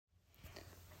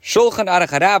Shulchan Aruch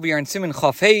Harav, we are in Siman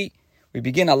Chaf Hey. We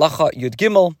begin Halacha Yud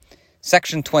Gimel,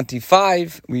 section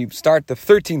 25. We start the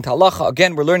 13th Halacha.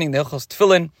 Again, we're learning the Hilchos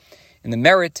Tefillen in the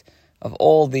merit of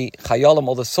all the Chayalim,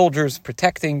 all the soldiers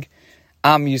protecting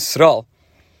Am Yisrael.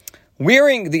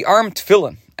 Wearing the arm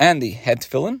tefillen and the head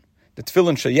tefillen, the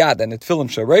tefillen shayad and the tefillen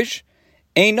sharesh,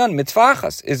 einon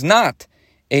mitzvachas, is not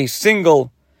a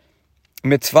single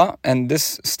mitzvah, and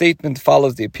this statement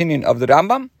follows the opinion of the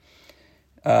Rambam.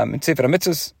 In Sefer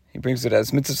Mitzvos, he brings it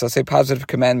as Mitzvos say positive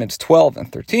commandments 12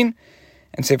 and 13,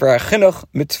 and Sefer LeHaniach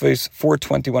Mitzvos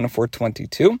 421 and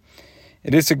 422.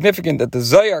 It is significant that the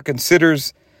Zohar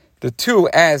considers the two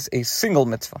as a single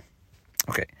mitzvah.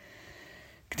 Okay,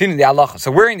 continue the halacha.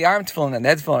 So wearing the arm tefillin and the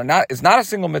head tefillin is not a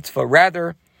single mitzvah.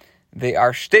 Rather, they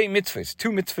are shtei mitzvahs, two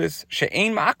mitzvahs,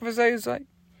 she'ein ma'akva zay,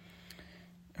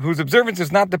 whose observance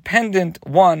is not dependent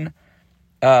one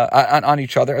on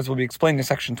each other, as will be explained in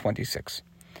section 26.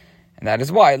 And that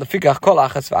is why each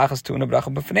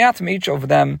of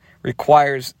them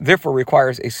requires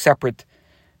a separate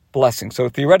blessing. So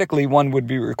theoretically, one would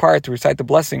be required to recite the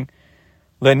blessing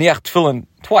LeHaniach tefillen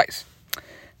twice.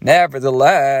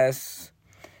 Nevertheless,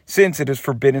 since it is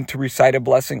forbidden to recite a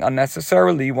blessing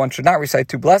unnecessarily, one should not recite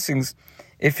two blessings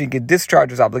if he could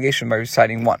discharge his obligation by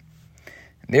reciting one.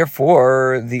 And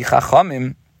therefore, the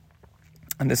Chachamim,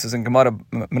 and this is in Gemara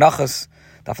Menachos,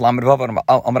 Daf Lamed Vav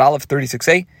Amud Aleph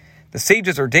 36a, the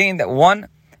sages ordained that one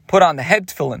put on the head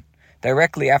tefillin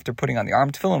directly after putting on the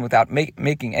arm tefillin without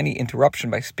making any interruption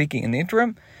by speaking in the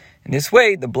interim. In this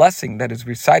way, the blessing that is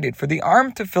recited for the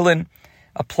arm tefillin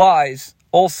applies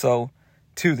also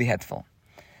to the head tefillin.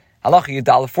 Halacha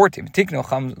Yudal 14. Tiknu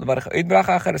cham levarach eid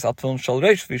bracha acheres al tefillin shel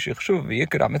reish v'yichshuv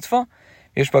v'yikra mitzvah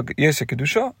yesh ba yoseh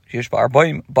kedusha yesh ba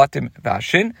arbaim batim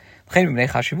v'ashin l'chein b'nei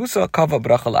chashivusa kava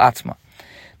bracha la'atzma.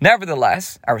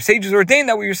 Nevertheless, our sages ordained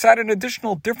that we recite an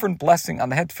additional different blessing on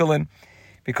the head tefillin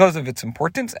because of its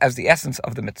importance as the essence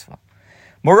of the mitzvah.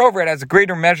 Moreover, it has a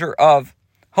greater measure of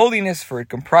holiness, for it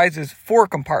comprises 4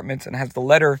 compartments and has the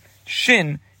letter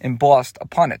Shin embossed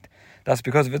upon it. Thus,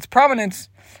 because of its prominence,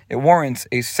 it warrants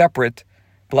a separate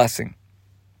blessing.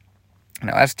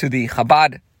 Now, as to the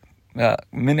Chabad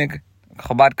minig,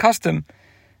 Chabad custom,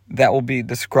 that will be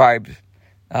described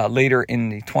later in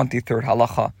the 23rd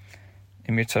halacha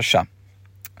in Mitzvos.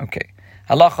 Okay,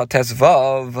 halacha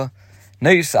tezvav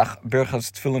neisach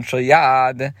berchas tefillin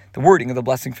shayad. The wording of the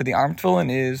blessing for the arm tefillin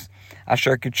is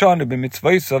Asher kichanu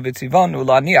b'mitzvos v'tzivanu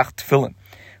LeHaniach tefillin,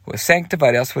 who has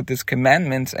sanctified us with his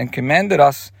commandments and commanded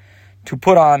us to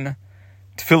put on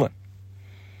tefillin.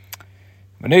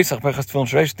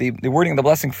 The wording of the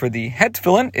blessing for the head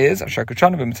tefillin is Asher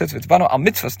kichanu b'mitzvos v'tzivanu al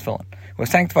mitzvos tefillin, who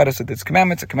has sanctified us with his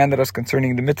commandments and commanded us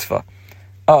concerning the mitzvah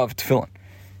of tefillin.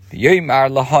 The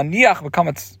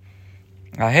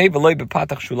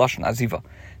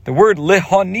word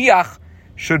LeHaniach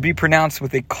should be pronounced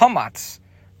with a kamatz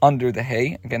under the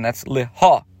hay. Again, that's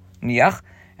LeHaniach,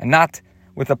 and not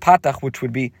with a patach, which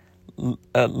would be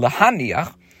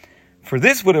LeHaniach. For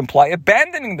this would imply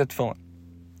abandoning the tefillin,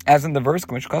 as in the verse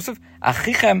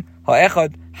Achichem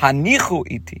ha'echad hanichu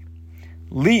iti.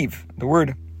 Leave. The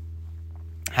word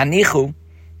hanichu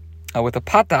with a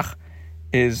patach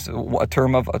is a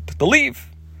term of to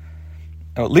leave.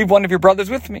 Leave one of your brothers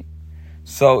with me.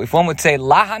 So if one would say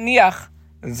LeHaniach,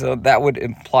 so that would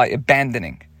imply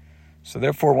abandoning. So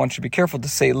therefore one should be careful to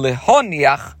say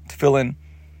LeHaniach tefillin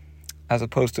as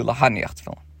opposed to LeHaniach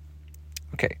tefillin.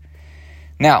 Okay.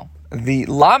 Now, the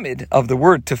lamed of the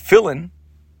word tefillin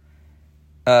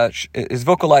is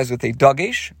vocalized with a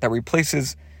dagesh that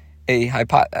replaces a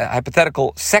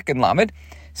hypothetical second lamed,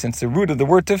 since the root of the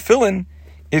word tefillin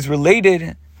is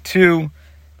related to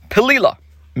pilila,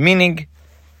 meaning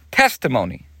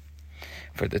testimony.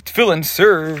 For the tefillin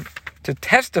serve to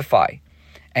testify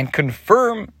and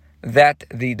confirm that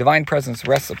the divine presence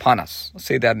rests upon us. Let's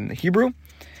say that in the Hebrew.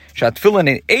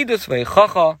 Shatfillin edus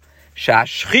ve'chacha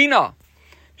shashchina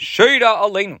sheira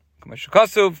aleinu.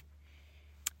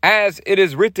 As it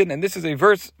is written, and this is a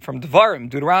verse from Devarim,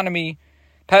 Deuteronomy,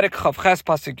 Perek Chavches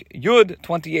Pasuk Yud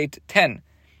 28:10.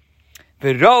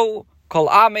 V'ro Kol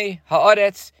ame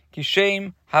haaretz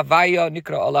kishem havaya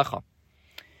nikra alecha.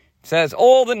 It says,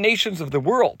 all the nations of the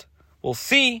world will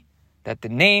see that the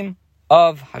name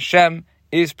of Hashem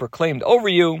is proclaimed over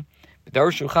you.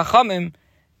 B'darshu chachamim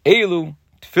elu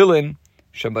tefillin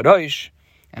shebarosh.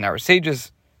 And our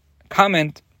sages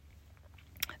comment,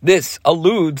 this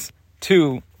alludes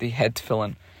to the head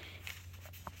tefillin.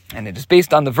 And it is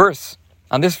based on this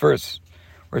verse,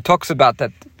 where it talks about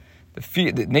that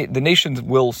the nations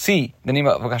will see the name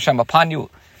of Hashem upon you,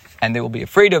 and they will be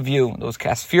afraid of you. Those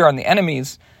cast fear on the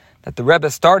enemies. That the Rebbe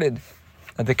started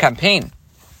the campaign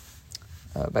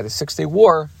by the 6-Day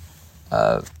War,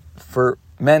 for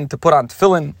men to put on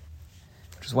tefillen,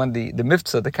 which is when the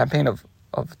Mitzvos, the campaign of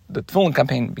the tefillen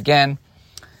campaign began.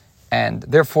 And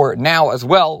therefore, now as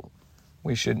well,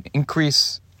 we should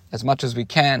increase as much as we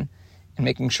can in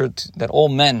making sure that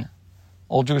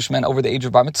all Jewish men over the age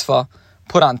of Bar Mitzvah,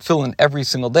 put on tefillin every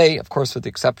single day, of course with the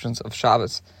exceptions of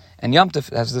Shabbos and Yom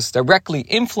Tov, as this directly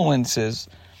influences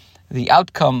the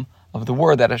outcome of the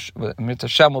war that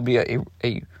Hashem will be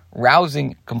a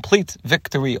rousing, complete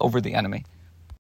victory over the enemy.